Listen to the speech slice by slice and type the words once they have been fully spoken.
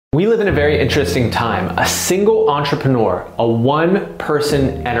We live in a very interesting time. A single entrepreneur, a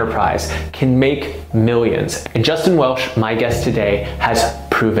one-person enterprise can make millions. And Justin Welsh, my guest today, has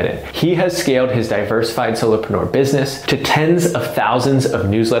proven it. He has scaled his diversified solopreneur business to tens of thousands of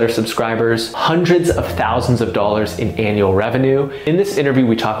newsletter subscribers, hundreds of thousands of dollars in annual revenue. In this interview,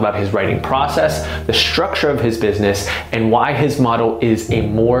 we talk about his writing process, the structure of his business, and why his model is a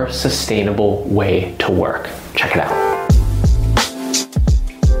more sustainable way to work. Check it out.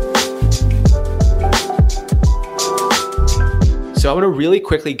 So I want to really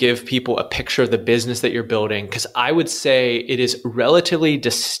quickly give people a picture of the business that you're building, because I would say it is relatively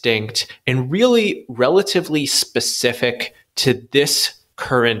distinct and really relatively specific to this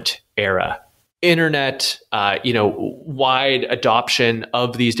current era. Internet, wide adoption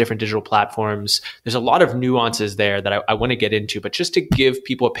of these different digital platforms. There's a lot of nuances there that I want to get into, but just to give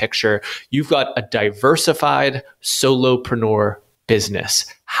people a picture, you've got a diversified solopreneur business.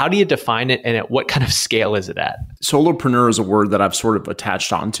 How do you define it, and at what kind of scale is it at? Solopreneur is a word that I've sort of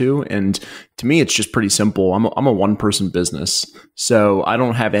attached onto, and to me, it's just pretty simple. I'm a one-person business, so I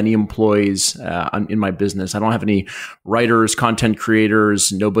don't have any employees in my business. I don't have any writers, content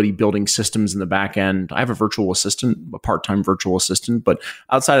creators, nobody building systems in the back end. I have a virtual assistant, a part-time virtual assistant, but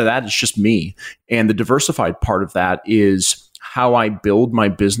outside of that, it's just me. And the diversified part of that is how I build my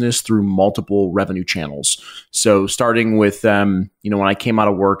business through multiple revenue channels. So starting with, when I came out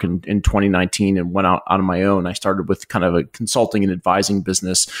of work in 2019 and went out on my own, I started with kind of a consulting and advising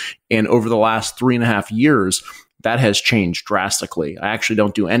business. And over the last 3.5 years, that has changed drastically. I actually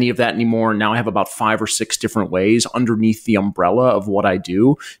don't do any of that anymore. Now I have about 5 or 6 different ways underneath the umbrella of what I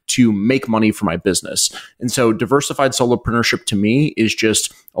do to make money for my business. And so diversified solopreneurship to me is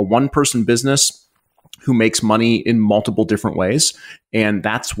just a one-person business who makes money in multiple different ways. And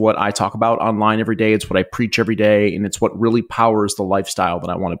that's what I talk about online every day. It's what I preach every day. And it's what really powers the lifestyle that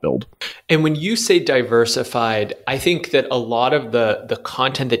I want to build. And when you say diversified, I think that a lot of the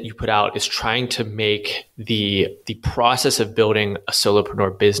content that you put out is trying to make the process of building a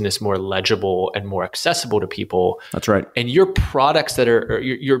solopreneur business more legible and more accessible to people. That's right. And your products or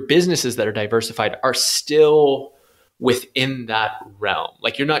your businesses that are diversified are still within that realm.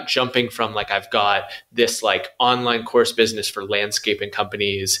 Like, you're not jumping from I've got this online course business for landscaping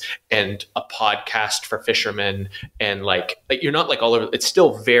companies and a podcast for fishermen, and you're not all over. It's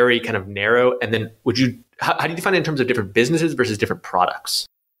still very kind of narrow. And then how do you define it in terms of different businesses versus different products?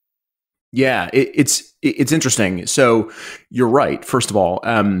 Yeah, it's interesting. So you're right. First of all,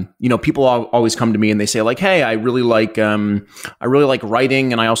 people always come to me and they say hey, I really like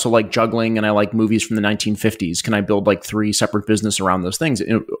writing, and I also like juggling, and I like movies from the 1950s. Can I build 3 separate business around those things?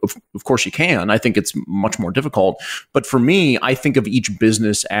 And of course you can. I think it's much more difficult. But for me, I think of each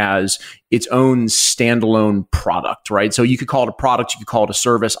business as its own standalone product, right? So you could call it a product, you could call it a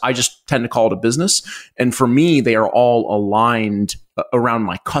service. I just tend to call it a business. And for me, they are all aligned around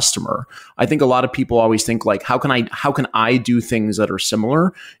my customer. I think a lot of people always think how can I do things that are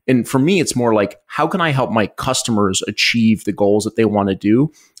similar? And for me, it's more how can I help my customers achieve the goals that they want to do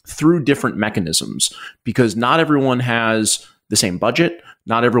through different mechanisms? Because not everyone has the same budget.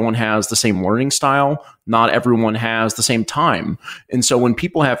 Not everyone has the same learning style. Not everyone has the same time. And so when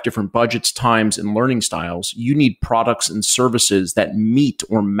people have different budgets, times, and learning styles, you need products and services that meet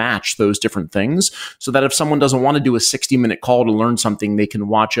or match those different things, so that if someone doesn't want to do a 60-minute call to learn something, they can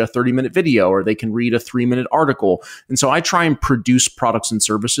watch a 30-minute video, or they can read a 3-minute article. And so I try and produce products and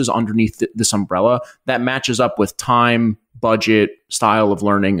services underneath this umbrella that matches up with time, budget, style of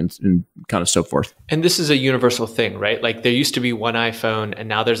learning, and kind of so forth. And this is a universal thing, right? There used to be one iPhone, and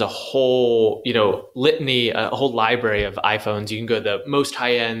now there's a whole, litany, a whole library of iPhones. You can go the most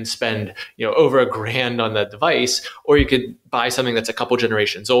high end, spend, over $1,000 on the device, or you could buy something that's a couple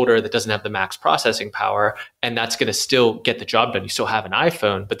generations older that doesn't have the max processing power, and that's going to still get the job done. You still have an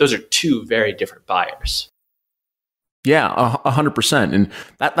iPhone, but those are 2 very different buyers. Yeah, 100%. And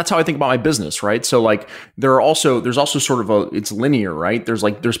that's how I think about my business, right? So there's also sort of it's linear, right?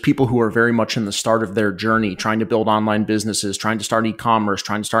 There's people who are very much in the start of their journey, trying to build online businesses, trying to start e-commerce,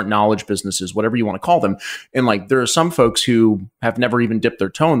 trying to start knowledge businesses, whatever you want to call them. And there are some folks who have never even dipped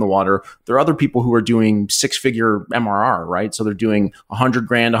their toe in the water. There are other people who are doing 6-figure MRR, right? So they're doing $100,000,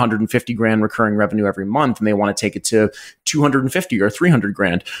 $150,000 recurring revenue every month, and they want to take it to 250 or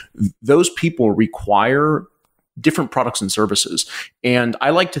 300,000. Those people require different products and services. And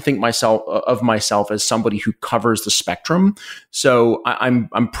I like to think of myself as somebody who covers the spectrum. So I'm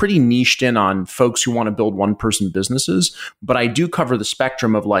pretty niched in on folks who want to build one-person businesses, but I do cover the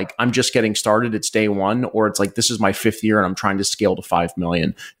spectrum of I'm just getting started, it's day one, or it's this is my 5th year and I'm trying to scale to 5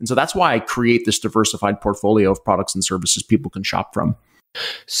 million. And so that's why I create this diversified portfolio of products and services people can shop from.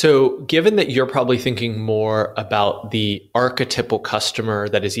 So, given that you're probably thinking more about the archetypal customer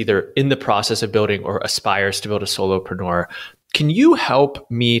that is either in the process of building or aspires to build a solopreneur, can you help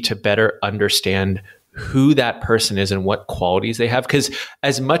me to better understand who that person is and what qualities they have? Because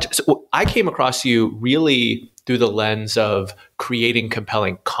so I came across you really through the lens of creating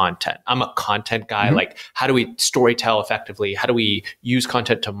compelling content. I'm a content guy. Mm-hmm. Like, how do we storytell effectively? How do we use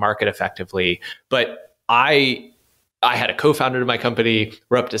content to market effectively? But I had a co-founder to my company.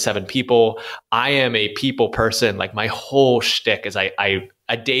 We're up to 7 people. I am a people person. Like, my whole shtick is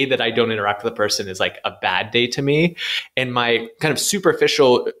a day that I don't interact with a person is like a bad day to me. And my kind of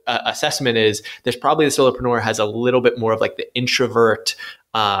superficial assessment is there's probably the solopreneur has a little bit more of like the introvert,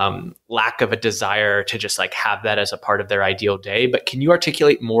 lack of a desire to just like have that as a part of their ideal day. But can you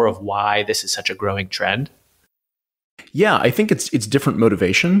articulate more of why this is such a growing trend? Yeah, I think it's different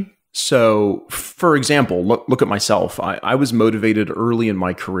motivation. So, for example, look at myself. I was motivated early in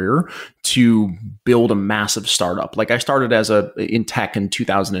my career to build a massive startup. Like, I started in tech in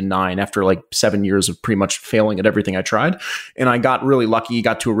 2009 after like 7 years of pretty much failing at everything I tried. And I got really lucky,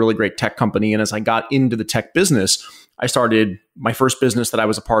 got to a really great tech company. And as I got into the tech business, I started my first business that I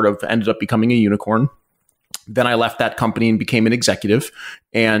was a part of, ended up becoming a unicorn. Then I left that company and became an executive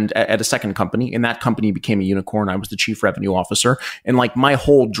and at a second company, and that company became a unicorn. I was the chief revenue officer. And like, my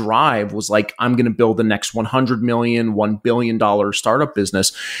whole drive was like, I'm going to build the next 100 million, $1 billion startup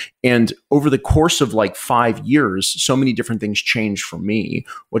business. And over the course of like 5 years, so many different things changed for me.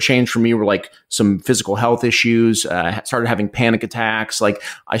 What changed for me were like some physical health issues. I started having panic attacks. Like,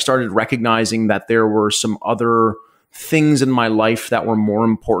 I started recognizing that there were some other things in my life that were more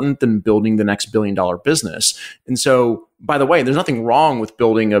important than building the next $1 billion business. And so, by the way, there's nothing wrong with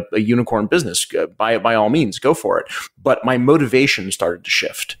building a unicorn business. By all means, go for it. But my motivation started to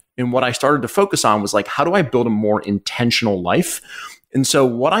shift. And what I started to focus on was like, how do I build a more intentional life? And so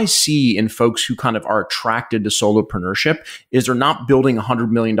what I see in folks who kind of are attracted to solopreneurship is they're not building $100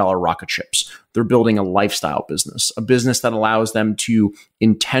 million rocket ships. They're building a lifestyle business, a business that allows them to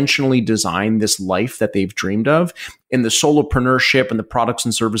intentionally design this life that they've dreamed of. And the solopreneurship and the products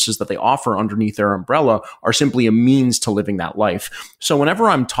and services that they offer underneath their umbrella are simply a means to living that life. So whenever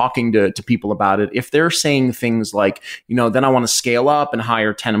I'm talking to people about it, if they're saying things like, then I want to scale up and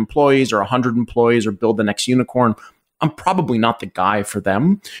hire 10 employees or 100 employees or build the next unicorn, I'm probably not the guy for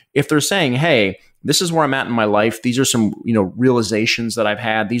them. If they're saying, hey, this is where I'm at in my life. These are some, realizations that I've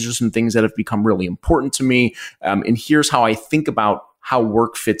had. These are some things that have become really important to me. And here's how I think about how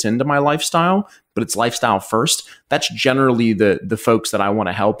work fits into my lifestyle, but it's lifestyle first. That's generally the folks that I want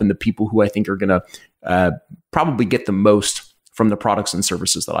to help and the people who I think are going to probably get the most from the products and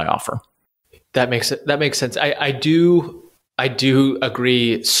services that I offer. That makes sense. I do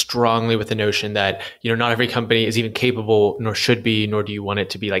agree strongly with the notion that, not every company is even capable, nor should be, nor do you want it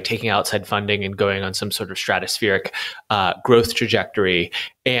to be like taking outside funding and going on some sort of stratospheric growth trajectory.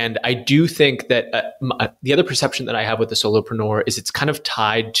 And I do think that the other perception that I have with the solopreneur is it's kind of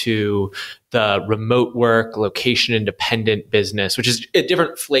tied to the remote work, location independent business, which is a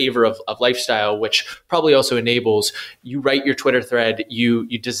different flavor of lifestyle, which probably also enables you write your Twitter thread, you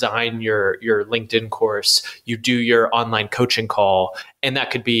design your LinkedIn course, you do your online coaching call, and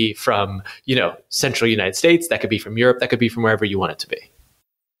that could be from central United States, that could be from Europe, that could be from wherever you want it to be.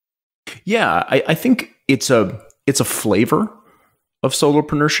 Yeah, I think it's a flavor of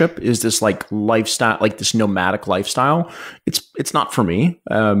solopreneurship, is this like lifestyle, like this nomadic lifestyle. It's not for me.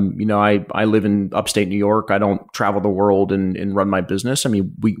 I live in upstate New York. I don't travel the world and run my business. I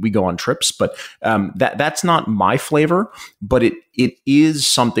mean, we go on trips, but that's not my flavor. But it is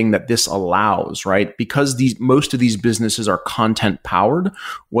something that this allows, right? Because most of these businesses are content powered.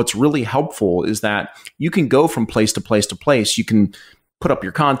 What's really helpful is that you can go from place to place to place. You can put up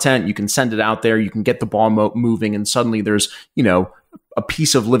your content, you can send it out there, you can get the ball moving, and suddenly there's a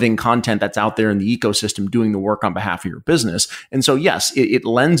piece of living content that's out there in the ecosystem doing the work on behalf of your business. And so, yes, it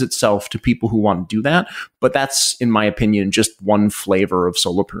lends itself to people who want to do that. But that's, in my opinion, just one flavor of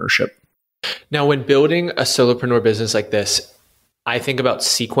solopreneurship. Now, when building a solopreneur business like this, I think about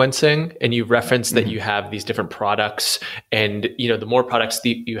sequencing, and you referenced that you have these different products, and the more products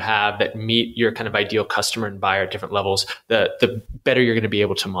that you have that meet your kind of ideal customer and buyer at different levels, the better you're going to be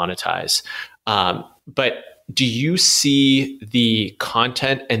able to monetize. But do you see the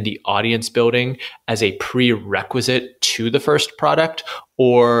content and the audience building as a prerequisite to the first product?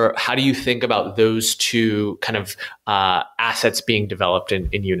 Or how do you think about those two kind of assets being developed in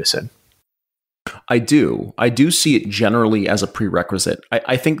unison? I do see it generally as a prerequisite.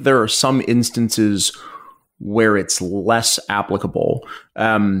 I think there are some instances where it's less applicable.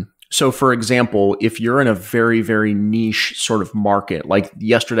 So for example, if you're in a very, very niche sort of market, like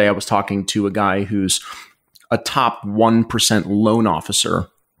yesterday I was talking to a guy who's a top 1% loan officer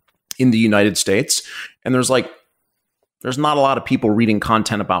in the United States. And there's not a lot of people reading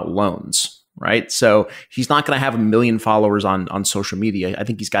content about loans, right? So he's not going to have 1 million followers on social media. I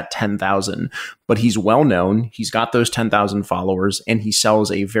think he's got 10,000, but he's well known. He's got those 10,000 followers and he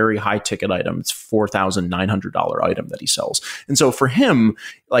sells a very high ticket item. It's $4,900 item that he sells. And so for him,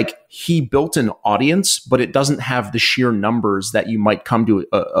 like he built an audience, but it doesn't have the sheer numbers that you might come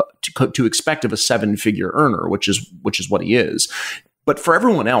to expect of a 7-figure earner, which is what he is. But for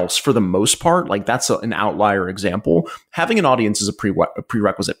everyone else, for the most part, like that's an outlier example. Having an audience is a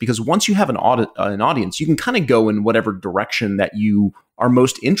prerequisite because once you have an audience, you can kind of go in whatever direction that you are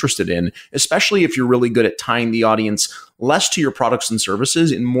most interested in, especially if you're really good at tying the audience less to your products and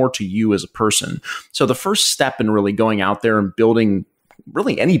services and more to you as a person. So the first step in really going out there and building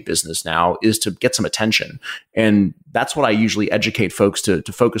really any business now is to get some attention. And that's what I usually educate folks to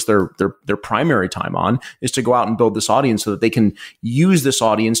focus their primary time on, is to go out and build this audience so that they can use this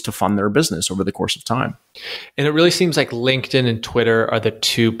audience to fund their business over the course of time. And it really seems like LinkedIn and Twitter are the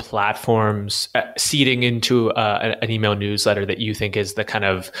two platforms seeding into an email newsletter that you think is the kind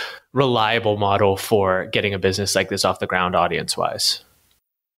of reliable model for getting a business like this off the ground audience-wise.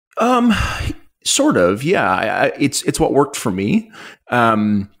 Sort of, yeah. It's what worked for me.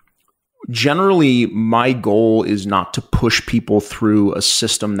 Generally, my goal is not to push people through a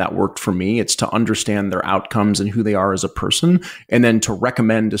system that worked for me. It's to understand their outcomes and who they are as a person, and then to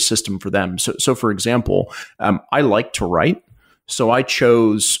recommend a system for them. So for example, I like to write. So I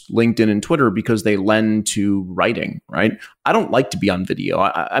chose LinkedIn and Twitter because they lend to writing, right? I don't like to be on video.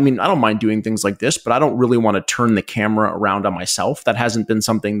 I mean, I don't mind doing things like this, but I don't really want to turn the camera around on myself. That hasn't been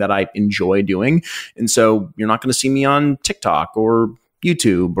something that I enjoy doing. And so you're not going to see me on TikTok or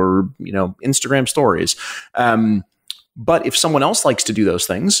YouTube or, Instagram stories. But if someone else likes to do those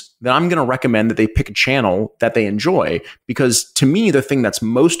things, then I'm going to recommend that they pick a channel that they enjoy, because to me, the thing that's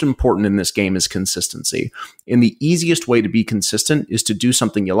most important in this game is consistency. And the easiest way to be consistent is to do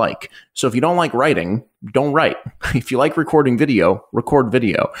something you like. So if you don't like writing, don't write. If you like recording video, record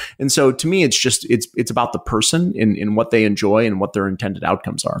video. And so to me, it's about the person in what they enjoy and what their intended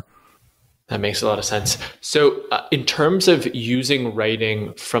outcomes are. That makes a lot of sense. So in terms of using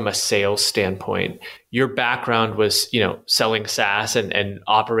writing from a sales standpoint, your background was, selling SaaS and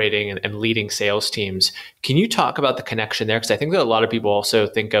operating and leading sales teams. Can you talk about the connection there? Because I think that a lot of people also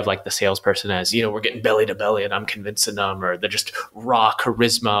think of like the salesperson as, we're getting belly to belly and I'm convincing them, or they're just raw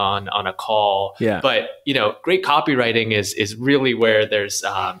charisma on a call. Yeah. But, great copywriting is really where there's,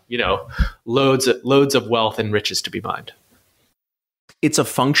 loads of wealth and riches to be mined. It's a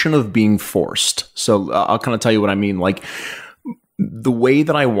function of being forced. So I'll kind of tell you what I mean. Like, the way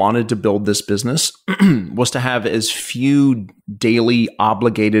that I wanted to build this business was to have as few daily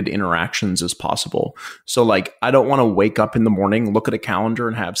obligated interactions as possible. So like, I don't want to wake up in the morning, look at a calendar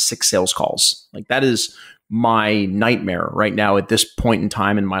and have 6 sales calls. Like, that is my nightmare right now at this point in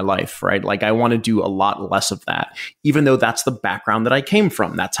time in my life, right? Like, I want to do a lot less of that, even though that's the background that I came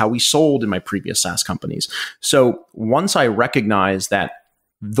from. That's how we sold in my previous SaaS companies. So once I recognized that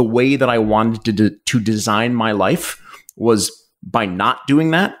the way that I wanted to design my life was by not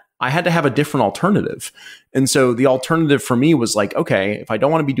doing that, I had to have a different alternative. And so the alternative for me was like, okay, if I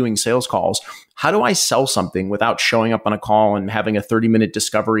don't want to be doing sales calls, how do I sell something without showing up on a call and having a 30-minute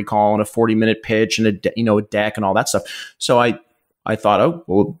discovery call and a 40-minute pitch and a deck and all that stuff? So I thought, oh,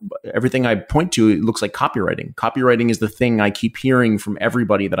 well, everything I point to, it looks like copywriting. Copywriting is the thing I keep hearing from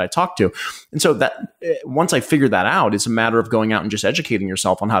everybody that I talk to. And so that once I figured that out, it's a matter of going out and just educating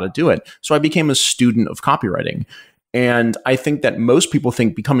yourself on how to do it. So I became a student of copywriting. And I think that most people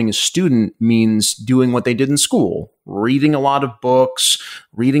think becoming a student means doing what they did in school, reading a lot of books,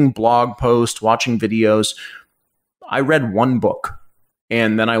 reading blog posts, watching videos. I read one book,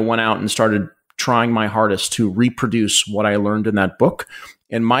 and then I went out and started trying my hardest to reproduce what I learned in that book.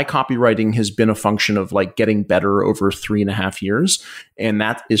 And my copywriting has been a function of like getting better over 3.5 years. And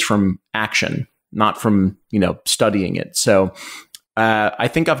that is from action, not from, studying it. So I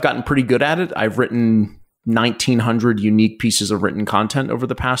think I've gotten pretty good at it. I've written 1,900 unique pieces of written content over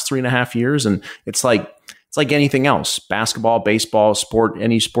the past 3.5 years. And it's like anything else, basketball, baseball, sport,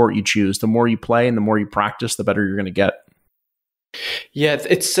 any sport you choose, the more you play and the more you practice, the better you're going to get. Yeah,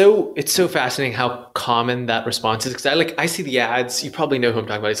 it's so fascinating how common that response is, because I see the ads. You probably know who I'm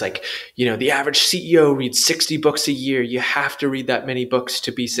talking about. It's like, the average CEO reads 60 books a year. You have to read that many books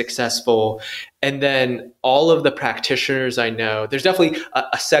to be successful. And then all of the practitioners I know, there's definitely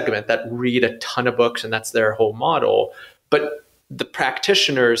a segment that read a ton of books and that's their whole model. But the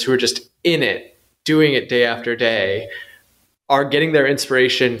practitioners who are just in it, doing it day after day, are getting their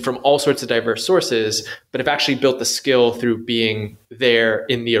inspiration from all sorts of diverse sources, but have actually built the skill through being there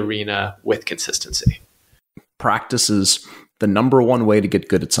in the arena with consistency. Practice is the number one way to get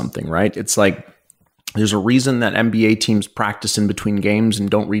good at something, right? It's like, there's a reason that NBA teams practice in between games and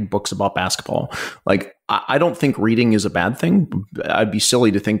don't read books about basketball. Like, I don't think reading is a bad thing. I'd be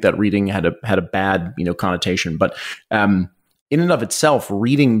silly to think that reading had a bad, connotation. But in and of itself,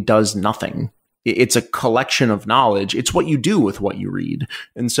 reading does nothing. It's a collection of knowledge. It's what you do with what you read.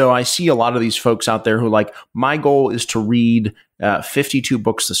 And so I see a lot of these folks out there who like, my goal is to read 52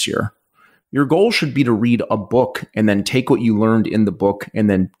 books this year. Your goal should be to read a book and then take what you learned in the book and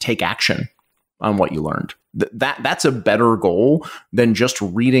then take action on what you learned. That's a better goal than just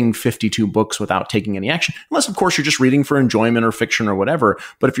reading 52 books without taking any action. Unless, of course, you're just reading for enjoyment or fiction or whatever.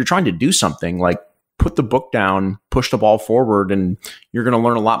 But if you're trying to do something, like put the book down, push the ball forward, and you're going to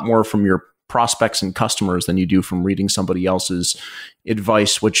learn a lot more from your prospects and customers than you do from reading somebody else's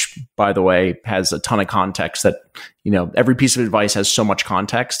advice, which, by the way, has a ton of context. That, every piece of advice has so much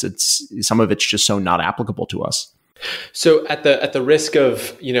context. Some of it's just so not applicable to us. So at the risk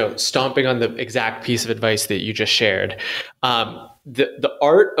of, stomping on the exact piece of advice that you just shared, the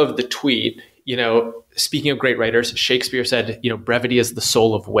art of the tweet, speaking of great writers, Shakespeare said, brevity is the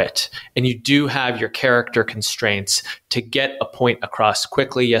soul of wit. And you do have your character constraints to get a point across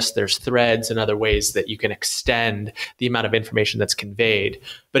quickly. Yes, there's threads and other ways that you can extend the amount of information that's conveyed.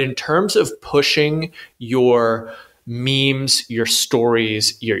 But in terms of pushing your memes, your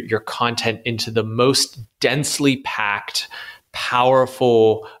stories, your content into the most densely packed,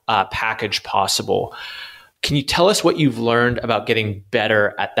 powerful package possible, can you tell us what you've learned about getting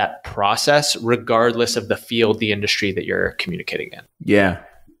better at that process, regardless of the field, the industry that you're communicating in?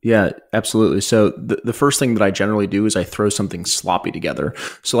 Yeah, absolutely. So the first thing that I generally do is I throw something sloppy together.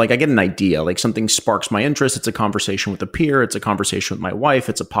 So like I get an idea, like something sparks my interest. It's a conversation with a peer. It's a conversation with my wife.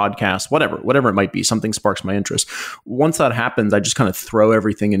 It's a podcast, whatever it might be. Something sparks my interest. Once that happens, I just kind of throw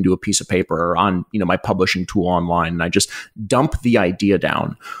everything into a piece of paper or on, my publishing tool online, and I just dump the idea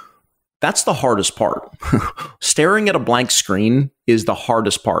down. That's the hardest part. Staring at a blank screen is the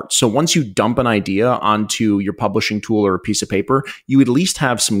hardest part. So once you dump an idea onto your publishing tool or a piece of paper, you at least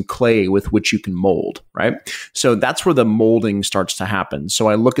have some clay with which you can mold, right? So that's where the molding starts to happen. So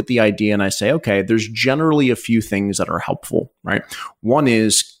I look at the idea and I say, okay, there's generally a few things that are helpful, right? One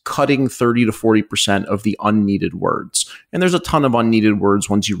is cutting 30 to 40% of the unneeded words. And there's a ton of unneeded words.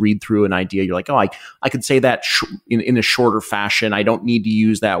 Once you read through an idea, you're like, oh, I could say that in a shorter fashion. I don't need to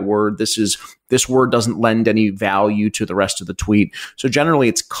use that word. This word doesn't lend any value to the rest of the tweet. So generally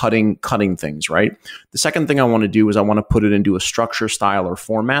it's cutting things, right? The second thing I want to do is I want to put it into a structure, style, or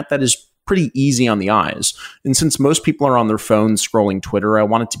format that is pretty easy on the eyes. And since most people are on their phones scrolling Twitter, I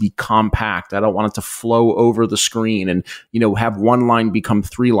want it to be compact. I don't want it to flow over the screen and, have one line become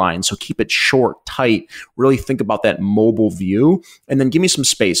 3 lines. So keep it short, tight, really think about that mobile view, and then give me some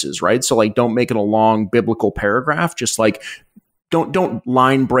spaces, right? So like, don't make it a long biblical paragraph, just like, don't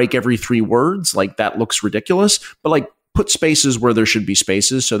line break every 3 words. Like that looks ridiculous, but like put spaces where there should be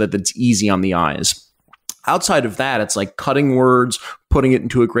spaces so that it's easy on the eyes. Outside of that, it's like cutting words, putting it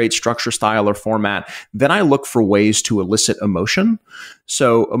into a great structure, style, or format. Then I look for ways to elicit emotion.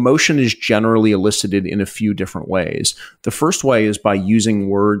 So emotion is generally elicited in a few different ways. The first way is by using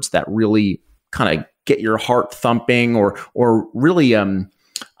words that really kind of get your heart thumping, or really,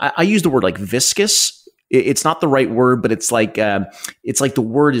 I use the word like viscous. It's not the right word, but it's like the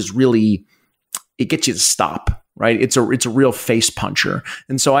word is really, it gets you to stop, right? It's a real face puncher.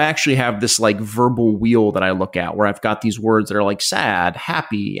 And so I actually have this like verbal wheel that I look at where I've got these words that are like sad,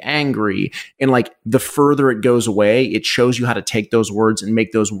 happy, angry. And like the further it goes away, it shows you how to take those words and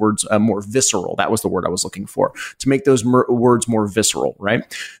make those words more visceral. That was the word I was looking for, to make those words more visceral, right?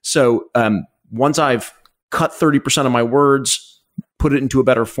 So once I've cut 30% of my words, put it into a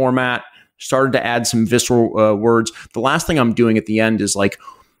better format, started to add some visceral words, the last thing I'm doing at the end is like,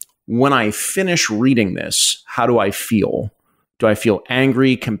 when I finish reading this, how do I feel? Do I feel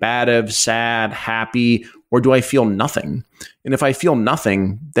angry, combative, sad, happy, or do I feel nothing? And if I feel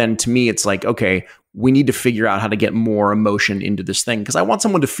nothing, then to me, it's like, okay, we need to figure out how to get more emotion into this thing, because I want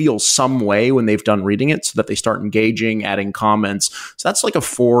someone to feel some way when they've done reading it so that they start engaging, adding comments. So that's like a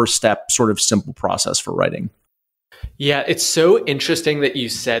 4-step sort of simple process for writing. Yeah, it's so interesting that you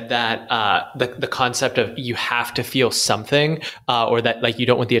said that the concept of you have to feel something, or that like you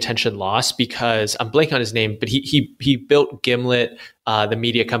don't want the attention lost, because I'm blanking on his name, but he built Gimlet, the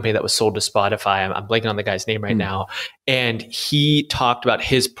media company that was sold to Spotify. I'm blanking on the guy's name right now, and he talked about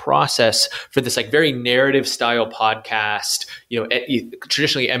his process for this like very narrative style podcast.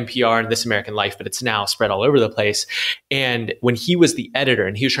 Traditionally NPR and This American Life, but it's now spread all over the place. And when he was the editor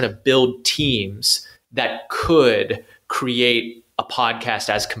and he was trying to build teams that could create a podcast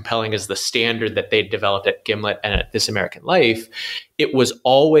as compelling as the standard that they developed at Gimlet and at This American Life, it was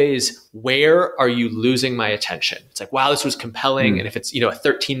always, where are you losing my attention? It's like, wow, this was compelling. And if it's, a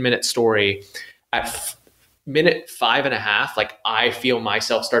 13-minute story, at minute 5.5, like I feel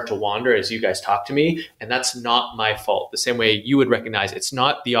myself start to wander as you guys talk to me. And that's not my fault. The same way you would recognize it's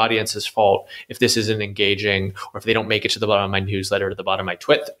not the audience's fault if this isn't engaging, or if they don't make it to the bottom of my newsletter or the bottom of my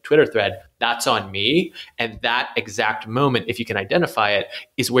Twitter thread. That's on me. And that exact moment, if you can identify it,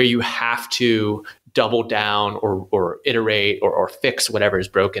 is where you have to double down or iterate or fix whatever is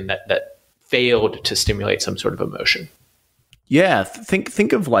broken that failed to stimulate some sort of emotion. Yeah,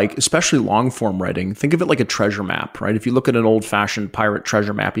 think of like, especially long form writing, think of it like a treasure map, right? If you look at an old fashioned pirate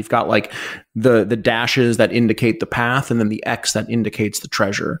treasure map, you've got like the dashes that indicate the path and then the X that indicates the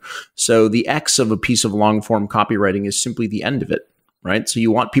treasure. So the X of a piece of long form copywriting is simply the end of it, right? So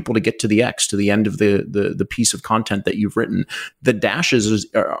you want people to get to the X, to the end of the piece of content that you've written. The dashes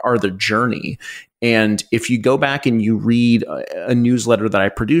are the journey. And if you go back and you read a newsletter that I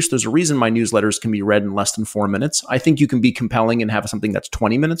produce, there's a reason my newsletters can be read in less than 4 minutes. I think you can be compelling and have something that's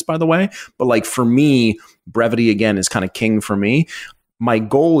 20 minutes, by the way. But like for me, brevity again is kind of king for me. My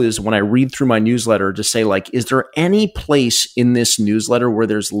goal is when I read through my newsletter to say like, is there any place in this newsletter where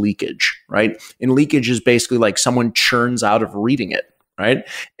there's leakage, right? And leakage is basically like someone churns out of reading it. Right.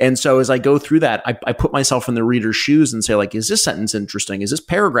 And so as I go through that, I put myself in the reader's shoes and say, like, is this sentence interesting? Is this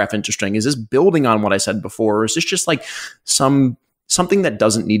paragraph interesting? Is this building on what I said before? Or is this just like something that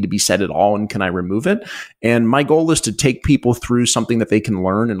doesn't need to be said at all? And can I remove it? And my goal is to take people through something that they can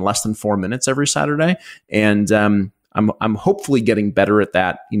learn in less than 4 minutes every Saturday. And I'm hopefully getting better at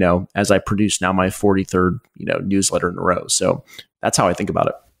that, as I produce now my 43rd, newsletter in a row. So that's how I think about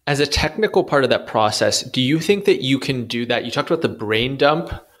it. As a technical part of that process, do you think that you can do that? You talked about the brain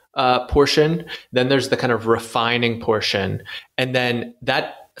dump portion, then there's the kind of refining portion, and then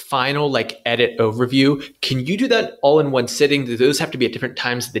that final like edit overview. Can you do that all in one sitting? Do those have to be at different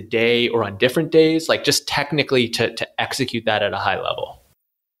times of the day or on different days? Like just technically to execute that at a high level?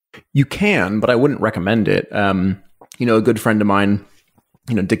 You can, but I wouldn't recommend it. A good friend of mine,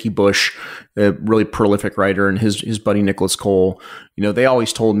 Dickie Bush, a really prolific writer, and his buddy Nicholas Cole, they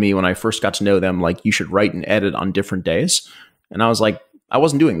always told me when I first got to know them, like, you should write and edit on different days. And I was like, I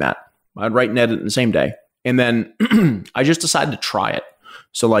wasn't doing that. I'd write and edit in the same day. And then I just decided to try it.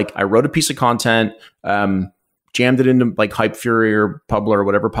 So like I wrote a piece of content, jammed it into like Hypefury or Publer or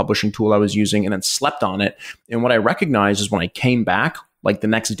whatever publishing tool I was using, and then slept on it. And what I recognized is when I came back, like the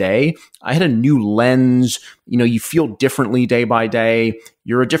next day, I had a new lens. You feel differently day by day.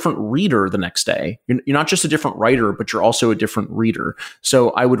 You're a different reader the next day. You're not just a different writer, but you're also a different reader.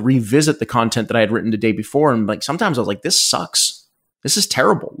 So I would revisit the content that I had written the day before. And like, sometimes I was like, this sucks. This is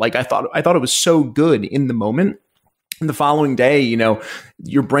terrible. Like I thought it was so good in the moment. And the following day,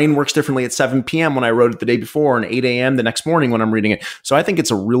 your brain works differently at 7 p.m. when I wrote it the day before and 8 a.m. the next morning when I'm reading it. So I think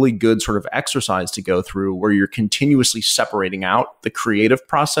it's a really good sort of exercise to go through where you're continuously separating out the creative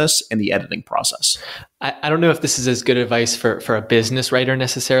process and the editing process. I don't know if this is as good advice for a business writer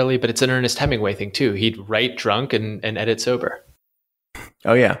necessarily, but it's an Ernest Hemingway thing too. He'd write drunk and edit sober.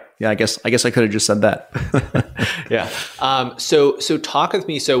 Oh yeah. I guess I could have just said that. Yeah. So talk with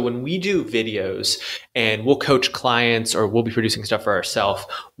me. So when we do videos and we'll coach clients or we'll be producing stuff for ourselves,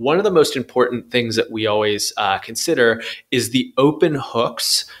 one of the most important things that we always consider is the open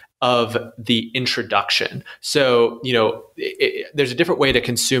hooks of the introduction. So, there's a different way to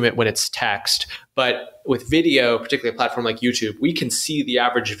consume it when it's text, but with video, particularly a platform like YouTube, we can see the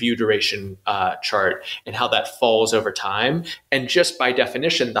average view duration chart and how that falls over time. And just by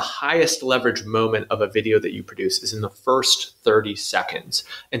definition, the highest leverage moment of a video that you produce is in the first 30 seconds.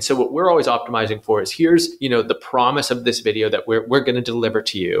 And so what we're always optimizing for is here's, the promise of this video that we're going to deliver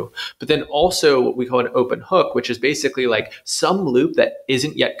to you. But then also what we call an open hook, which is basically like some loop that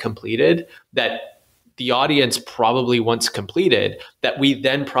isn't yet completed that the audience probably wants completed that we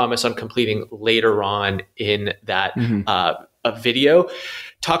then promise on completing later on in that a video.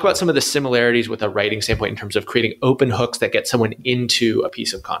 Talk about some of the similarities with a writing standpoint in terms of creating open hooks that get someone into a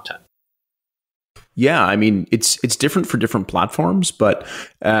piece of content. Yeah, I mean it's different for different platforms, but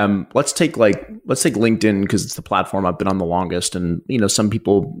let's take LinkedIn because it's the platform I've been on the longest, and there's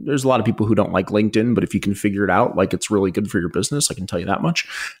a lot of people who don't like LinkedIn, but if you can figure it out, like it's really good for your business, I can tell you that much.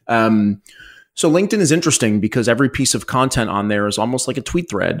 So LinkedIn is interesting because every piece of content on there is almost like a tweet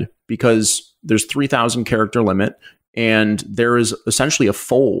thread because there's 3,000 character limit and there is essentially a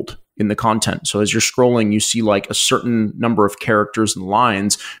fold in the content. So as you're scrolling, you see like a certain number of characters and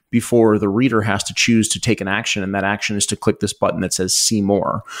lines before the reader has to choose to take an action. And that action is to click this button that says see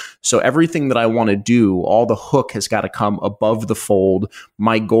more. So everything that I want to do, all the hook has got to come above the fold.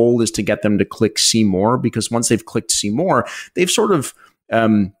 My goal is to get them to click see more because once they've clicked see more, they've sort of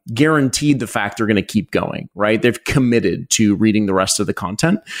guaranteed the fact they're going to keep going, right? They've committed to reading the rest of the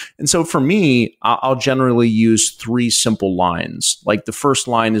content. And so for me, I'll generally use 3 simple lines. Like the first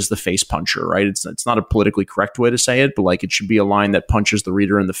line is the face puncher, right? It's not a politically correct way to say it, but like it should be a line that punches the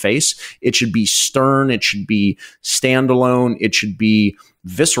reader in the face. It should be stern. It should be standalone. It should be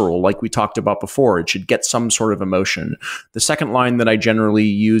visceral, like we talked about before. It should get some sort of emotion. The second line that I generally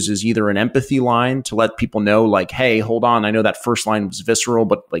use is either an empathy line to let people know like, hey, hold on, I know that first line was visceral,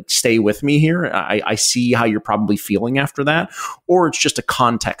 but like stay with me here. I see how you're probably feeling after that. Or it's just a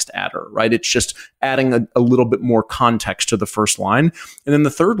context adder, right? It's just adding a little bit more context to the first line. And then the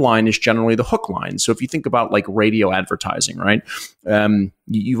third line is generally the hook line. So if you think about like radio advertising, right?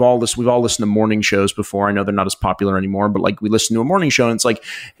 We've all listened to morning shows before. I know they're not as popular anymore, but like we listen to a morning show and it's like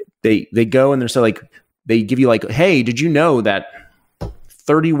they go and they're so like they give you like, hey, did you know that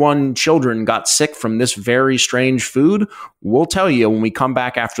 31 children got sick from this very strange food? We'll tell you when we come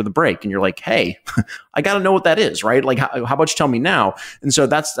back after the break. And you're like, hey, I got to know what that is, right? Like, how about you tell me now? And so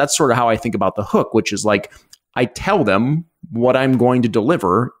that's sort of how I think about the hook, which is like, I tell them what I'm going to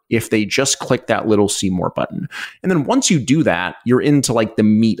deliver if they just click that little see more button. And then once you do that, you're into like the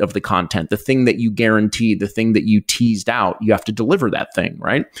meat of the content, the thing that you guaranteed, the thing that you teased out. You have to deliver that thing,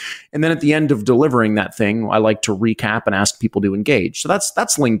 right? And then at the end of delivering that thing, I like to recap and ask people to engage. So that's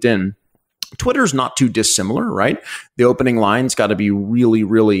LinkedIn. Twitter's not too dissimilar, right? The opening line's got to be really,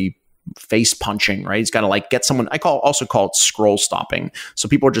 really face punching, right? He's got to like get someone. Also call it scroll stopping. So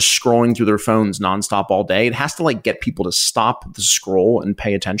people are just scrolling through their phones nonstop all day. It has to like get people to stop the scroll and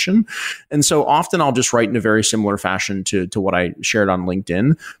pay attention. And so often I'll just write in a very similar fashion to what I shared on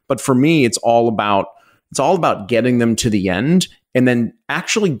LinkedIn. But for me, it's all about getting them to the end and then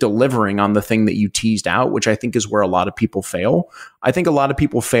actually delivering on the thing that you teased out, which I think is where a lot of people fail. I think a lot of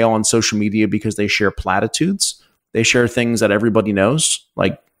people fail on social media because they share platitudes. They share things that everybody knows,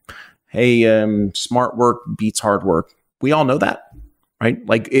 like, hey, smart work beats hard work. We all know that, right?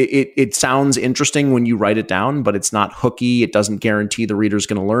 Like it sounds interesting when you write it down, but it's not hooky. It doesn't guarantee the reader's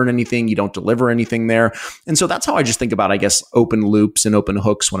going to learn anything. You don't deliver anything there. And so that's how I just think about, I guess, open loops and open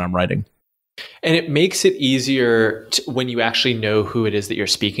hooks when I'm writing. And it makes it easier when you actually know who it is that you're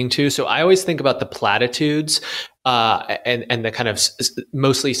speaking to. So I always think about the platitudes and the kind of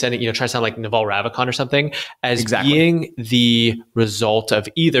mostly trying to sound like Naval Ravikant or something as being the result of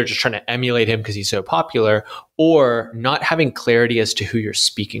either just trying to emulate him because he's so popular or not having clarity as to who you're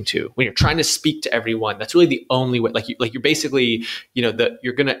speaking to. When you're trying to speak to everyone, that's really the only way. You're basically, you're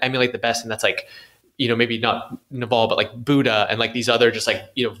going to emulate the best, and that's like, maybe not Naval, but like Buddha and like these other just like,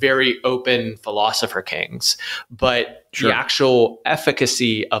 very open philosopher kings. But the actual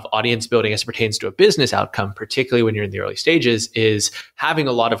efficacy of audience building as it pertains to a business outcome, particularly when you're in the early stages, is having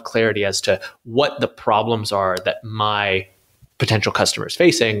a lot of clarity as to what the problems are that my potential customer is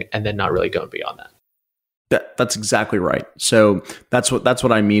facing, and then not really going beyond that. That's exactly right. So that's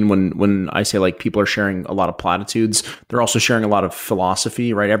what I mean when I say like people are sharing a lot of platitudes. They're also sharing a lot of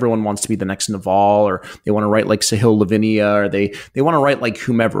philosophy, right? Everyone wants to be the next Naval, or they want to write like Sahil Lavinia, or they want to write like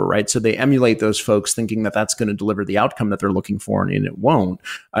whomever, right? So they emulate those folks thinking that that's going to deliver the outcome that they're looking for, and it won't.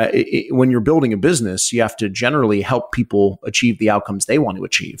 When you're building a business, you have to generally help people achieve the outcomes they want to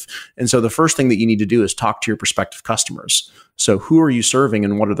achieve. And so the first thing that you need to do is talk to your prospective customers. So who are you serving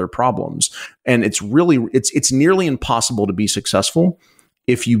and what are their problems? And it's nearly impossible to be successful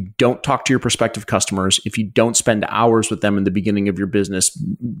if you don't talk to your prospective customers, if you don't spend hours with them in the beginning of your business,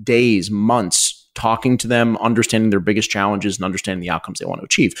 days, months, talking to them, understanding their biggest challenges and understanding the outcomes they want to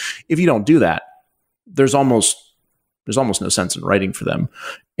achieve. If you don't do that, there's almost no sense in writing for them.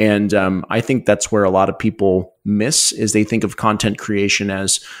 And I think that's where a lot of people miss, is they think of content creation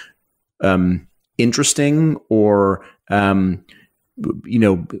as interesting or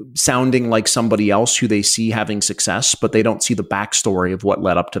sounding like somebody else who they see having success, but they don't see the backstory of what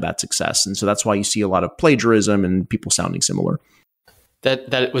led up to that success. And so that's why you see a lot of plagiarism and people sounding similar.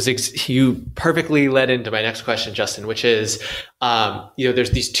 That was you perfectly led into my next question, Justin, which is,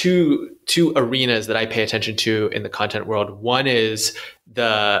 there's these two arenas that I pay attention to in the content world. One is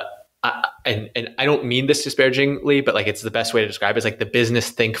and I don't mean this disparagingly, but like it's the best way to describe it, is like the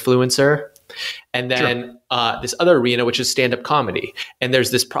business thinkfluencer. And then this other arena, which is stand-up comedy. And there's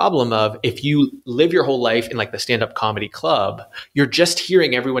this problem of, if you live your whole life in like the stand-up comedy club, you're just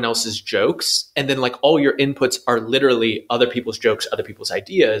hearing everyone else's jokes. And then like all your inputs are literally other people's jokes, other people's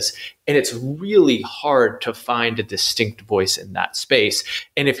ideas. And it's really hard to find a distinct voice in that space.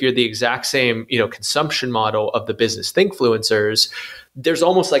 And if you're the exact same, consumption model of the business thinkfluencers, there's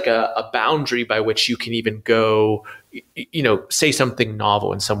almost like a boundary by which you can even go, say something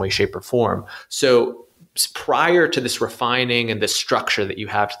novel in some way, shape, or form. So prior to this refining and this structure that you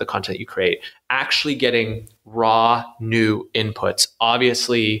have to the content you create, actually getting raw, new inputs.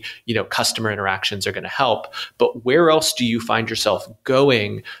 Obviously, customer interactions are going to help, but where else do you find yourself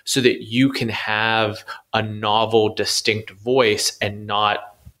going so that you can have a novel, distinct voice and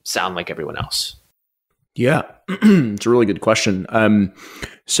not sound like everyone else? Yeah, it's a really good question.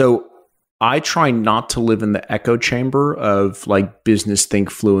 So I try not to live in the echo chamber of like business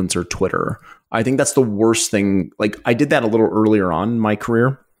thinkfluence or Twitter. I think that's the worst thing. Like, I did that a little earlier on in my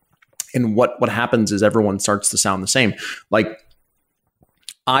career. And what happens is everyone starts to sound the same. Like,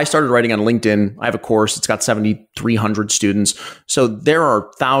 I started writing on LinkedIn. I have a course. It's got 7,300 students. So there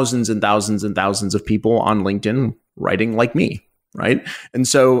are thousands and thousands and thousands of people on LinkedIn writing like me. Right. And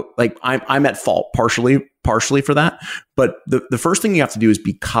so like I'm at fault partially for that. But the first thing you have to do is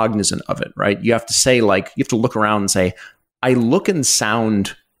be cognizant of it. Right. You have to say, like, you have to look around and say, I look and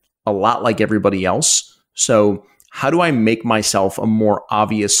sound a lot like everybody else. So how do I make myself a more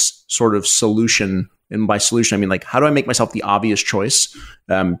obvious sort of solution? And by solution, I mean, like, how do I make myself the obvious choice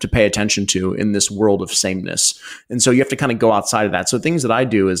to pay attention to in this world of sameness? And so you have to kind of go outside of that. So things that I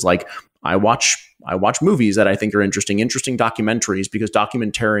do is like, I watch movies that I think are interesting documentaries, because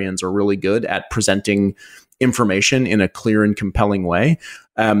documentarians are really good at presenting information in a clear and compelling way.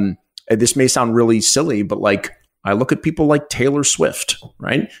 This may sound really silly, but like, I look at people like Taylor Swift,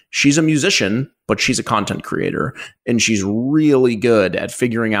 right? She's a musician, but she's a content creator, and she's really good at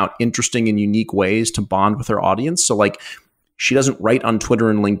figuring out interesting and unique ways to bond with her audience. So like, she doesn't write on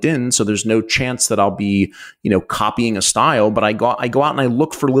Twitter and LinkedIn, so there's no chance that I'll be, copying a style, but I go out and I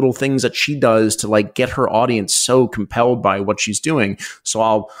look for little things that she does to like get her audience so compelled by what she's doing. So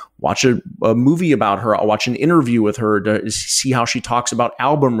I'll watch a movie about her. I'll watch an interview with her to see how she talks about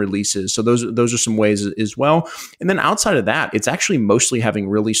album releases. So those are some ways as well. And then outside of that, it's actually mostly having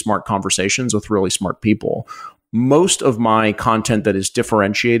really smart conversations with really smart people. Most of my content that is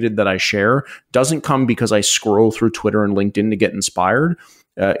differentiated that I share doesn't come because I scroll through Twitter and LinkedIn to get inspired.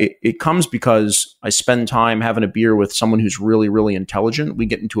 It comes because I spend time having a beer with someone who's really, really intelligent. We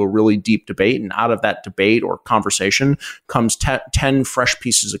get into a really deep debate, and out of that debate or conversation comes 10 fresh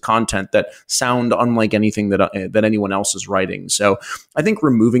pieces of content that sound unlike anything that anyone else is writing. So I think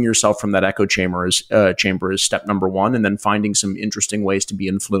removing yourself from that echo chamber is step number one, and then finding some interesting ways to be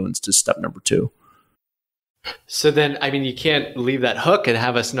influenced is step number two. So then, I mean, you can't leave that hook and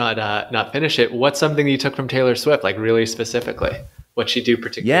have us not finish it. What's something that you took from Taylor Swift, like really specifically? What'd she do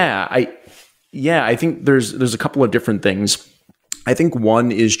particularly? I think there's a couple of different things. I think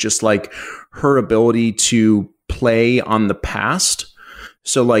one is just like her ability to play on the past.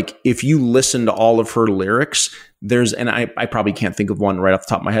 So like, if you listen to all of her lyrics, and I probably can't think of one right off the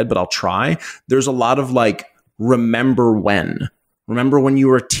top of my head, but I'll try. There's a lot of like, remember when you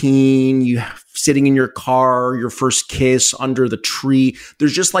were a teen, you sitting in your car, your first kiss under the tree.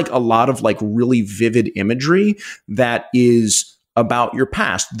 There's just like a lot of like really vivid imagery that is about your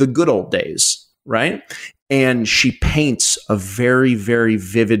past, the good old days, right? And she paints a very, very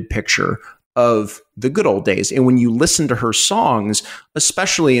vivid picture of the good old days. And when you listen to her songs,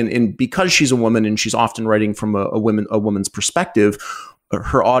 especially, and because she's a woman and she's often writing from a woman's perspective,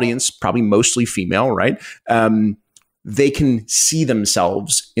 her audience, probably mostly female, right? They can see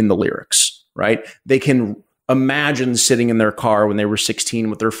themselves in the lyrics, right? They can imagine sitting in their car when they were 16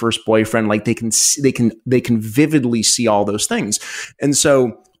 with their first boyfriend. Like they can vividly see all those things. And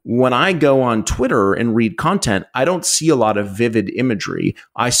so when I go on Twitter and read content, I don't see a lot of vivid imagery.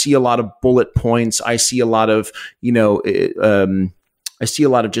 I see a lot of bullet points. I see a lot of,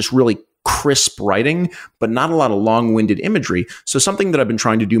 just really crisp writing, but not a lot of long-winded imagery. So something that I've been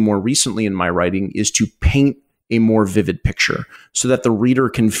trying to do more recently in my writing is to paint a more vivid picture so that the reader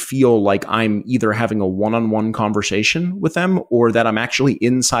can feel like I'm either having a one-on-one conversation with them or that I'm actually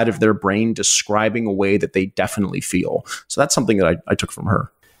inside of their brain describing a way that they definitely feel. So that's something that I took from her.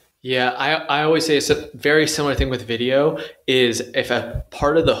 Yeah, I always say it's a very similar thing with video is if a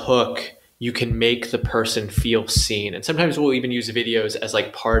part of the hook you can make the person feel seen. And sometimes we'll even use videos as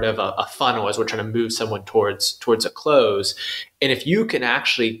like part of a funnel as we're trying to move someone towards a close. And if you can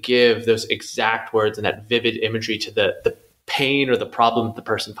actually give those exact words and that vivid imagery to the pain or the problem that the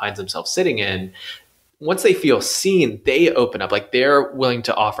person finds themselves sitting in, once they feel seen, they open up, like they're willing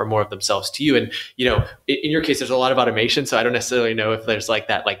to offer more of themselves to you. And, in your case, there's a lot of automation. So I don't necessarily know if there's like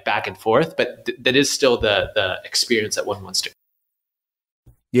that, like back and forth, but that is still the experience that one wants to.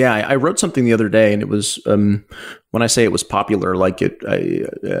 Yeah, I wrote something the other day, and it was when I say it was popular, like it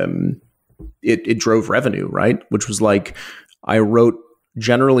drove revenue, right? Which was like I wrote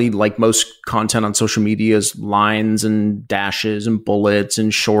generally like most content on social media is lines and dashes and bullets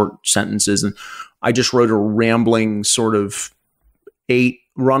and short sentences, and I just wrote a rambling sort of 8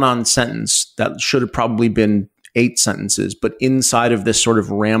 run-on sentence that should have probably been 8 sentences, but inside of this sort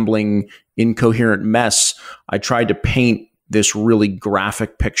of rambling, incoherent mess, I tried to paint this really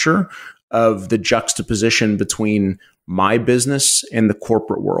graphic picture of the juxtaposition between my business and the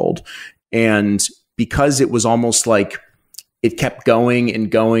corporate world. And because it was almost like it kept going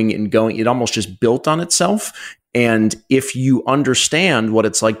and going and going, it almost just built on itself. And if you understand what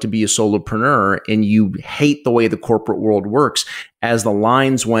it's like to be a solopreneur and you hate the way the corporate world works, as the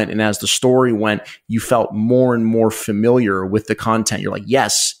lines went and as the story went, you felt more and more familiar with the content. You're like,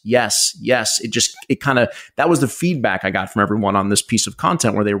 yes, yes, yes. That was the feedback I got from everyone on this piece of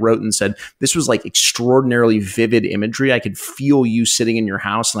content where they wrote and said, this was like extraordinarily vivid imagery. I could feel you sitting in your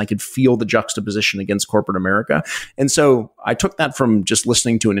house and I could feel the juxtaposition against corporate America. And so I took that from just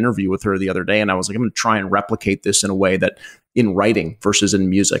listening to an interview with her the other day. And I was like, I'm going to try and replicate this in a way that in writing versus in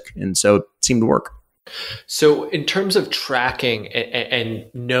music. And so it seemed to work. So in terms of tracking and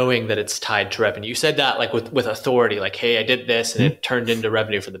knowing that it's tied to revenue, you said that like with authority, like, hey, I did this and it turned into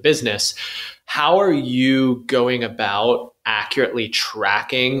revenue for the business. How are you going about accurately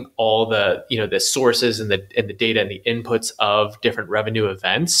tracking all the, the sources and the data and the inputs of different revenue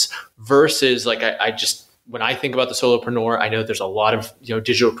events versus like, when I think about the solopreneur, I know there's a lot of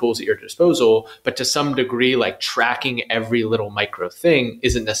digital tools at your disposal, but to some degree, like tracking every little micro thing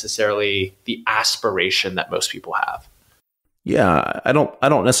isn't necessarily the aspiration that most people have. Yeah, I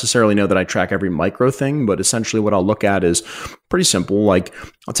don't necessarily know that I track every micro thing, but essentially what I'll look at is pretty simple. Like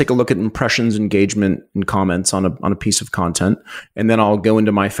I'll take a look at impressions, engagement, and comments on a piece of content, and then I'll go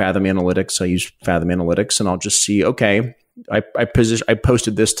into my Fathom Analytics. I use Fathom Analytics, and I'll just see, okay, I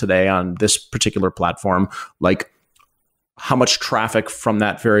posted this today on this particular platform, like how much traffic from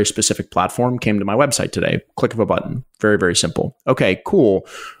that very specific platform came to my website today. Click of a button. Very, very simple. Okay, cool.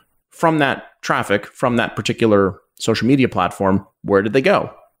 From that traffic, from that particular social media platform, where did they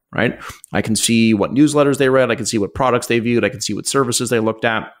go? Right? I can see what newsletters they read. I can see what products they viewed. I can see what services they looked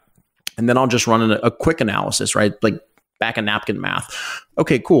at. And then I'll just run a quick analysis, right? Like back of napkin math.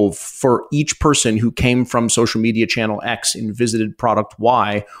 Okay, cool. For each person who came from social media channel X and visited product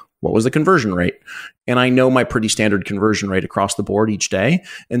Y, what was the conversion rate? And I know my pretty standard conversion rate across the board each day.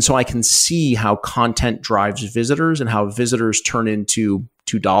 And so I can see how content drives visitors and how visitors turn into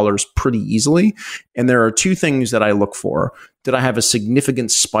 $2 pretty easily. And there are 2 things that I look for. Did I have a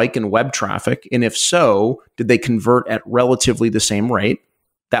significant spike in web traffic? And if so, did they convert at relatively the same rate?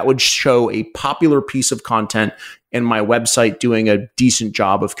 That would show a popular piece of content and my website doing a decent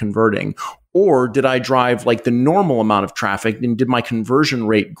job of converting. Or did I drive like the normal amount of traffic and did my conversion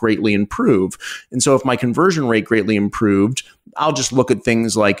rate greatly improve? And so if my conversion rate greatly improved, I'll just look at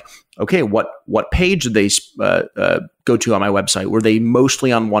things like, okay, what page did they go to on my website? Were they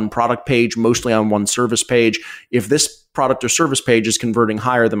mostly on one product page, mostly on one service page? If this product or service page is converting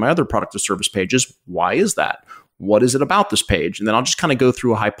higher than my other product or service pages, why is that? What is it about this page? And then I'll just kind of go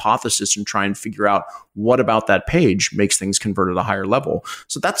through a hypothesis and try and figure out what about that page makes things convert at a higher level.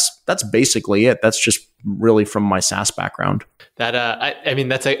 So that's basically it. That's just really from my SaaS background. That I mean,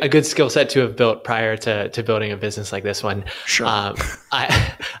 that's a good skill set to have built prior to building a business like this one. Sure. I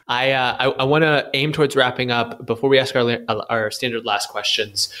want to aim towards wrapping up. Before we ask our standard last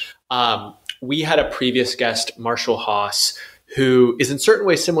questions, we had a previous guest, Marshall Haas, who is in certain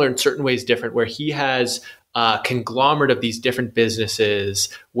ways similar, in certain ways different, where he has conglomerate of these different businesses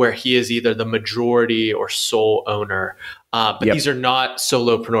where he is either the majority or sole owner. But These are not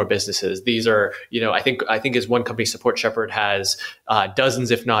solopreneur businesses. These are, I think his one company, Support Shepherd, has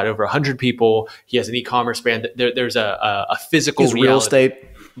dozens, if not over 100 people. He has an e-commerce brand. There's a physical reality.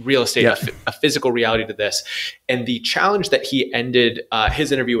 Real estate, a physical reality to this. And the challenge that he ended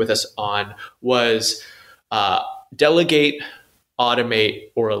his interview with us on was delegate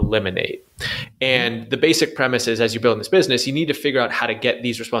automate, or eliminate. And the basic premise is, as you build this business, you need to figure out how to get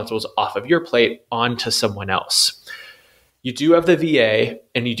these responsibilities off of your plate onto someone else. You do have the VA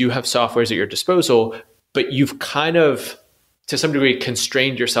and you do have softwares at your disposal, but you've kind of, to some degree,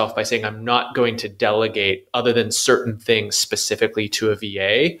 constrained yourself by saying, I'm not going to delegate other than certain things specifically to a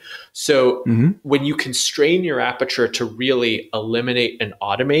VA. So when you constrain your aperture to really eliminate and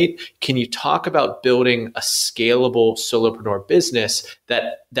automate, can you talk about building a scalable solopreneur business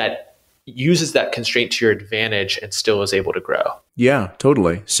that uses that constraint to your advantage and still is able to grow? Yeah,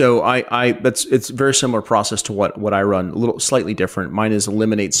 totally. So it's a very similar process to what I run, a little slightly different. Mine is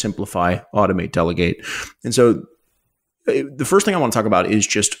eliminate, simplify, automate, delegate. And so the first thing I want to talk about is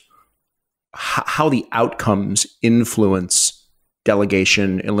just how the outcomes influence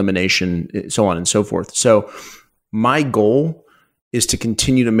delegation, elimination, so on and so forth. So my goal is to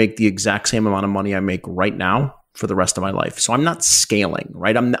continue to make the exact same amount of money I make right now for the rest of my life. So I'm not scaling,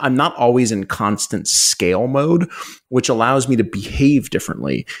 right? I'm not always in constant scale mode, which allows me to behave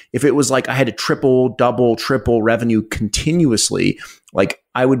differently. If it was like I had to triple, double, triple revenue continuously, like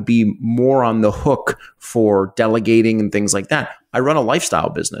I would be more on the hook for delegating and things like that. I run a lifestyle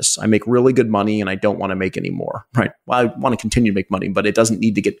business. I make really good money and I don't want to make any more, right? Well, I want to continue to make money, but it doesn't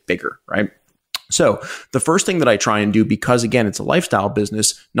need to get bigger, right? So the first thing that I try and do, because again, it's a lifestyle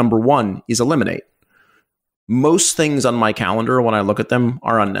business, number one is eliminate. Most things on my calendar, when I look at them,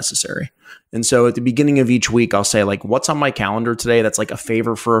 are unnecessary. And so at the beginning of each week, I'll say like, what's on my calendar today that's like a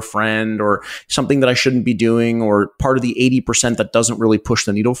favor for a friend or something that I shouldn't be doing or part of the 80% that doesn't really push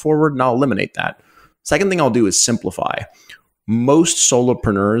the needle forward, and I'll eliminate that. Second thing I'll do is simplify. Most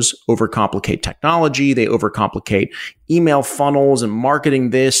solopreneurs overcomplicate technology. They overcomplicate email funnels and marketing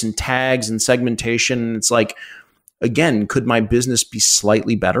this and tags and segmentation. It's like, again, could my business be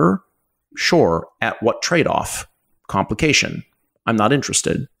slightly better? Sure. At what trade-off? Complication. I'm not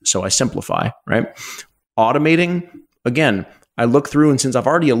interested. So I simplify, right? Automating, again, I look through and since I've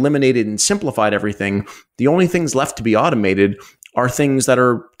already eliminated and simplified everything, the only things left to be automated are things that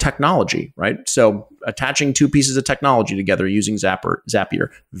are technology, right? So attaching two pieces of technology together using Zapier,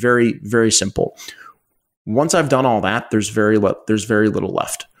 very, very simple. Once I've done all that, there's very little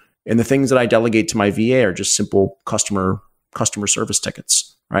left. And the things that I delegate to my VA are just simple customer service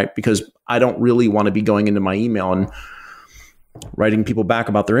tickets, right? Because I don't really want to be going into my email and writing people back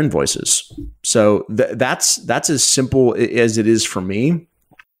about their invoices. So that's as simple as it is for me.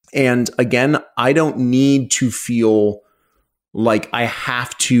 And again, I don't need to feel like I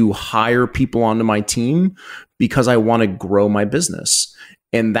have to hire people onto my team because I want to grow my business.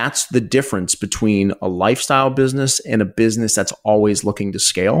 And that's the difference between a lifestyle business and a business that's always looking to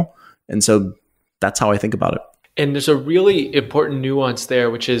scale. And so that's how I think about it. And there's a really important nuance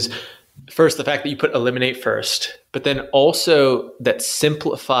there, which is first, the fact that you put eliminate first, but then also that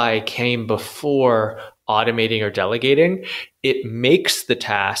simplify came before automating or delegating. It makes the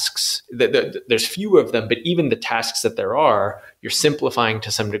tasks, there's fewer of them, but even the tasks that there are, you're simplifying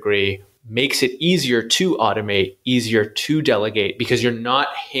to some degree, makes it easier to automate, easier to delegate, because you're not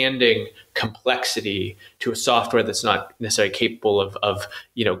handing complexity to a software that's not necessarily capable of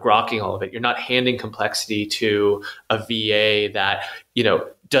grokking all of it. You're not handing complexity to a VA that,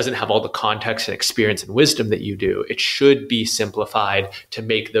 doesn't have all the context and experience and wisdom that you do. It should be simplified to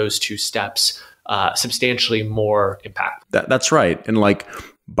make those two steps substantially more impactful. That's right. And like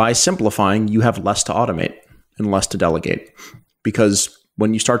by simplifying, you have less to automate and less to delegate, because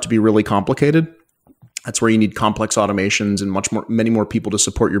when you start to be really complicated, that's where you need complex automations and many more people to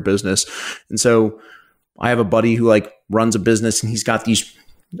support your business. And so I have a buddy who like runs a business and he's got these,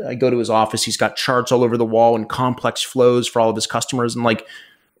 I go to his office, he's got charts all over the wall and complex flows for all of his customers. And like,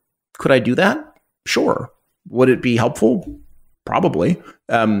 could I do that? Sure. Would it be helpful? Probably.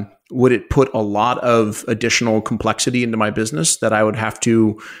 Would it put a lot of additional complexity into my business that I would have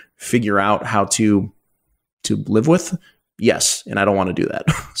to figure out how to live with? Yes. And I don't want to do that.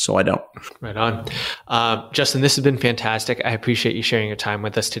 So I don't. Right on. Justin, this has been fantastic. I appreciate you sharing your time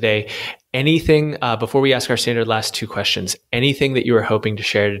with us today. Anything, before we ask our standard last two questions, anything that you were hoping to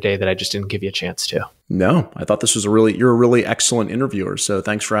share today that I just didn't give you a chance to? No, I thought this was you're a really excellent interviewer. So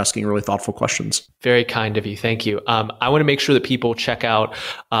thanks for asking really thoughtful questions. Very kind of you. Thank you. I want to make sure that people check out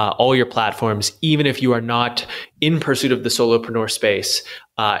all your platforms, even if you are not in pursuit of the solopreneur space.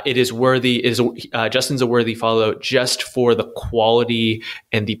 It is worthy. Justin's a worthy follow just for the quality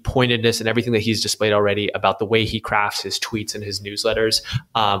and the pointedness and everything that he's displayed already about the way he crafts his tweets and his newsletters.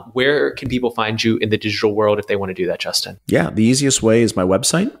 Where can people find you in the digital world if they want to do that, Justin? Yeah, the easiest way is my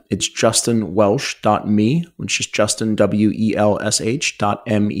website. It's justinwelsh.net. justin.me, which is Justin, WELSH.me.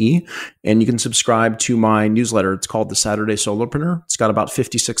 And you can subscribe to my newsletter. It's called The Saturday Solopreneur. It's got about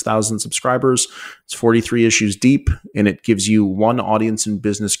 56,000 subscribers. It's 43 issues deep, and it gives you one audience and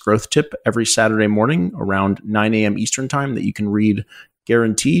business growth tip every Saturday morning around 9 a.m. Eastern time that you can read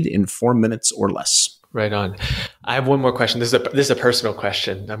guaranteed in 4 minutes or less. Right on. I have one more question. This is a personal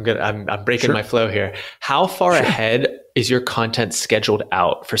question. I'm breaking my flow here. How far ahead is your content scheduled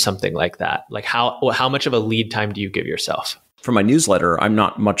out for something like that? Like how much of a lead time do you give yourself? For my newsletter, I'm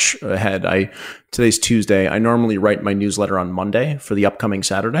not much ahead. Today's Tuesday. I normally write my newsletter on Monday for the upcoming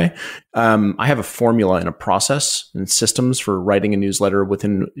Saturday. I have a formula and a process and systems for writing a newsletter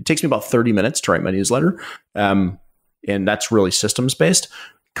it takes me about 30 minutes to write my newsletter. And that's really systems based.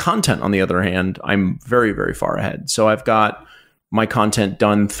 Content, on the other hand, I'm very, very far ahead. So I've got my content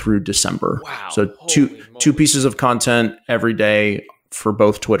done through December. Wow. So two pieces of content every day for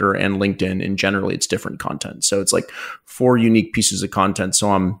both Twitter and LinkedIn. And generally it's different content. So it's like 4 unique pieces of content.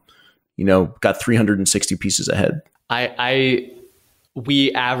 So I'm, got 360 pieces ahead.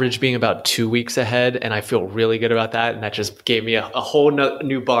 We average being about 2 weeks ahead, and I feel really good about that. And that just gave me a whole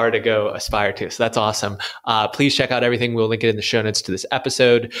new bar to go aspire to. So that's awesome. Please check out everything. We'll link it in the show notes to this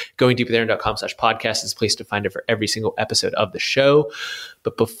episode. GoingDeeperTherein.com/podcast is a place to find it for every single episode of the show.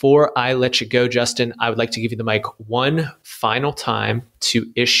 But before I let you go, Justin, I would like to give you the mic one final time to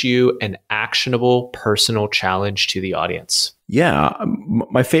issue an actionable personal challenge to the audience. Yeah.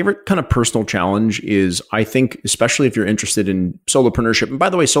 My favorite kind of personal challenge is, I think, especially if you're interested in solopreneurship. And by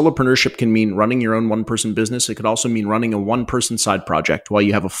the way, solopreneurship can mean running your own one-person business. It could also mean running a one-person side project while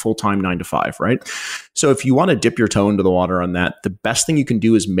you have a full-time 9-to-5, right? So if you want to dip your toe into the water on that, the best thing you can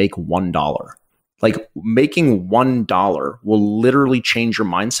do is make $1. Like making $1 will literally change your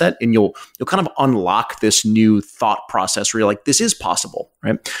mindset, and you'll kind of unlock this new thought process where you're like, this is possible,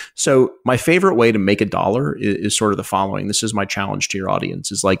 right? So my favorite way to make $1 is sort of the following. This is my challenge to your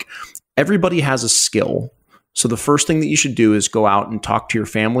audience, is like, everybody has a skill. So the first thing that you should do is go out and talk to your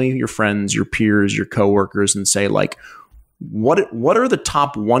family, your friends, your peers, your coworkers, and say like, what are the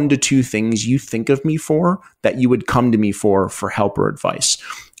top 1 to 2 things you think of me for that you would come to me for help or advice?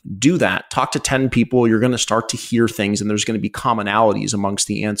 Do that. Talk to 10 people. You're going to start to hear things, and there's going to be commonalities amongst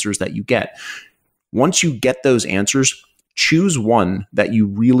the answers that you get. Once you get those answers, choose one that you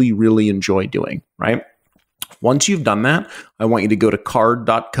really, really enjoy doing, right? Once you've done that, I want you to go to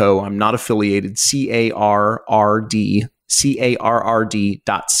carrd.co. I'm not affiliated, carrd.co,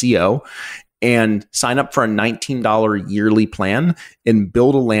 and sign up for a $19 yearly plan and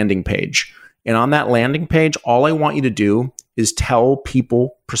build a landing page. And on that landing page, all I want you to do is tell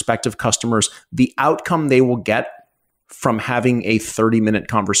people, prospective customers, the outcome they will get from having a 30-minute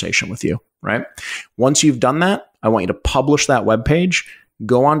conversation with you, right? Once you've done that, I want you to publish that webpage,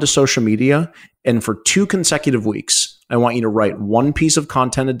 go onto social media, and for 2 consecutive weeks, I want you to write 1 piece of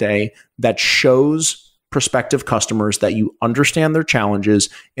content a day that shows prospective customers that you understand their challenges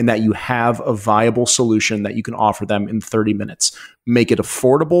and that you have a viable solution that you can offer them in 30 minutes. Make it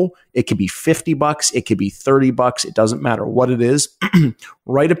affordable. It could be $50. It could be $30. It doesn't matter what it is.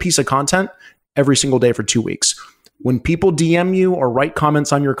 Write a piece of content every single day for 2 weeks. When people DM you or write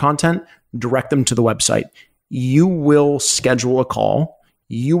comments on your content, direct them to the website. You will schedule a call.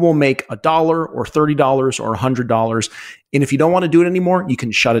 You will make $1 or $30 or $100. And if you don't want to do it anymore, you can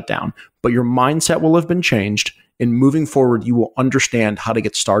shut it down. But your mindset will have been changed. And moving forward, you will understand how to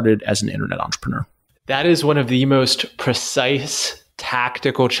get started as an internet entrepreneur. That is one of the most precise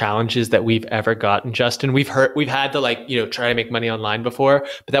tactical challenges that we've ever gotten, Justin. We've had to try to make money online before,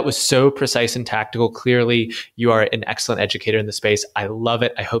 but that was so precise and tactical. Clearly, you are an excellent educator in the space. I love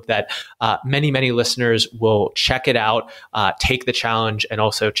it. I hope that many, many listeners will check it out, take the challenge, and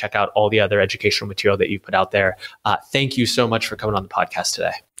also check out all the other educational material that you've put out there. Thank you so much for coming on the podcast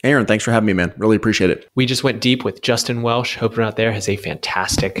today. Aaron, thanks for having me, man. Really appreciate it. We just went deep with Justin Welsh. Hope everyone out there has a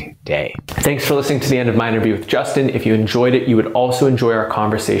fantastic day. Thanks for listening to the end of my interview with Justin. If you enjoyed it, you would also enjoy our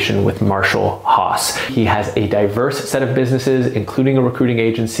conversation with Marshall Haas. He has a diverse set of businesses, including a recruiting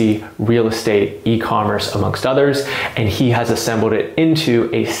agency, real estate, e-commerce, amongst others, and he has assembled it into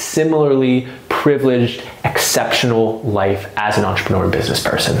a similarly privileged, exceptional life as an entrepreneur and business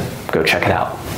person. Go check it out.